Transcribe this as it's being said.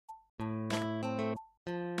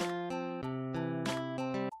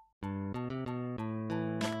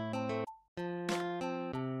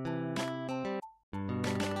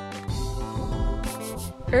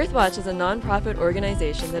Earthwatch is a non-profit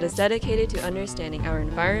organization that is dedicated to understanding our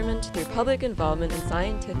environment through public involvement in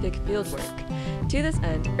scientific fieldwork. To this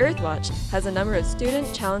end, Earthwatch has a number of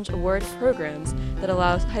Student Challenge Award programs that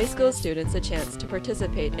allow high school students a chance to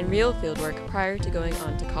participate in real fieldwork prior to going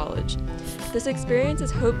on to college. This experience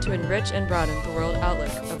is hoped to enrich and broaden the world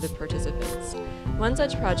outlook of the participants. One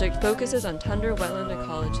such project focuses on tundra wetland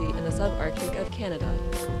ecology in the subarctic of Canada.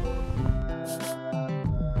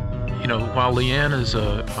 You know, while Leanne is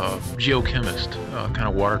a geochemist, kind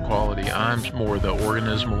of water quality, I'm more the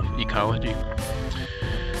organismal ecology.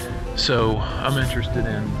 So I'm interested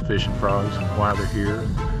in fish and frogs and why they're here,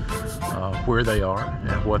 where they are,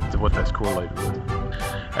 and what that's correlated with.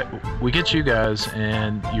 We get you guys,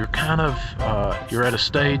 and you're kind of you're at a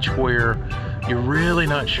stage where you're really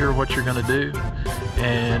not sure what you're going to do,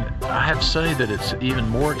 and I have to say that it's even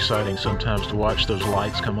more exciting sometimes to watch those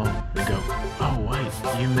lights come on and go, oh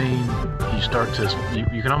wait, you mean you start to,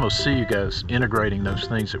 you can almost see you guys integrating those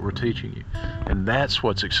things that we're teaching you, and that's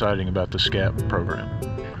what's exciting about the SCAP program.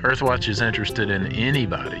 Earthwatch is interested in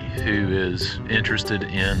anybody who is interested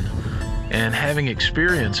in and having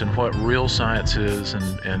experience in what real science is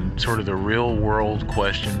and sort of the real world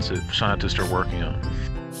questions that scientists are working on.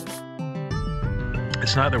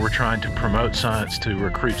 It's not that we're trying to promote science to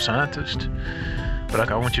recruit scientists, but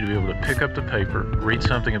I want you to be able to pick up the paper, read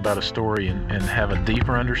something about a story, and have a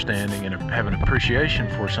deeper understanding and have an appreciation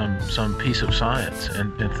for some piece of science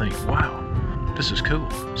and think, wow, this is cool.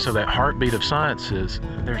 So that heartbeat of science is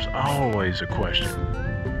there's always a question.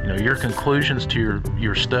 You know, your conclusions to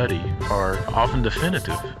your study are often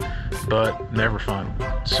definitive, but never final.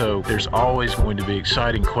 So there's always going to be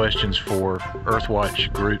exciting questions for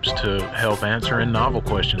Earthwatch groups to help answer and novel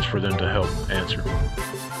questions for them to help answer.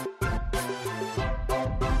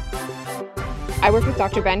 I work with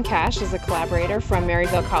Dr. Ben as a collaborator from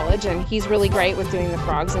Maryville College, and he's really great with doing the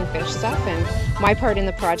frogs and fish stuff. And my part in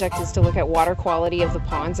the project is to look at water quality of the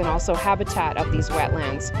ponds and also habitat of these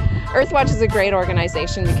wetlands. Earthwatch is a great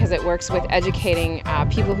organization because it works with educating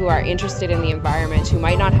people who are interested in the environment, who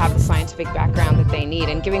might not have the scientific background that they need,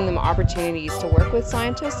 and giving them opportunities to work with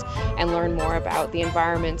scientists and learn more about the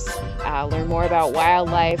environments, learn more about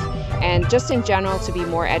wildlife, and just in general to be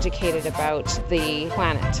more educated about the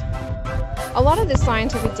planet. A lot of this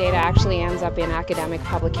scientific data actually ends up in academic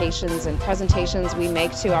publications and presentations we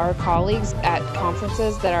make to our colleagues at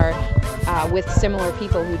conferences that are with similar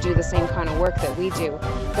people who do the same kind of work that we do.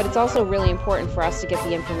 But it's also really important for us to get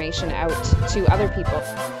the information out to other people.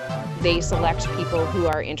 They select people who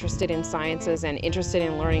are interested in sciences and interested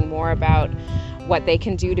in learning more about what they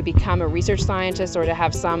can do to become a research scientist or to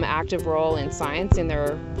have some active role in science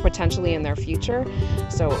potentially in their future.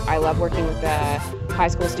 So I love working with the high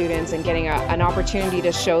school students and getting an opportunity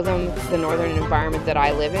to show them the northern environment that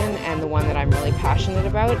I live in and the one that I'm really passionate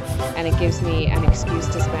about. And it gives me an excuse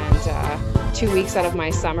to spend 2 weeks out of my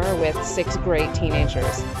summer with 6 great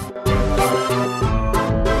teenagers.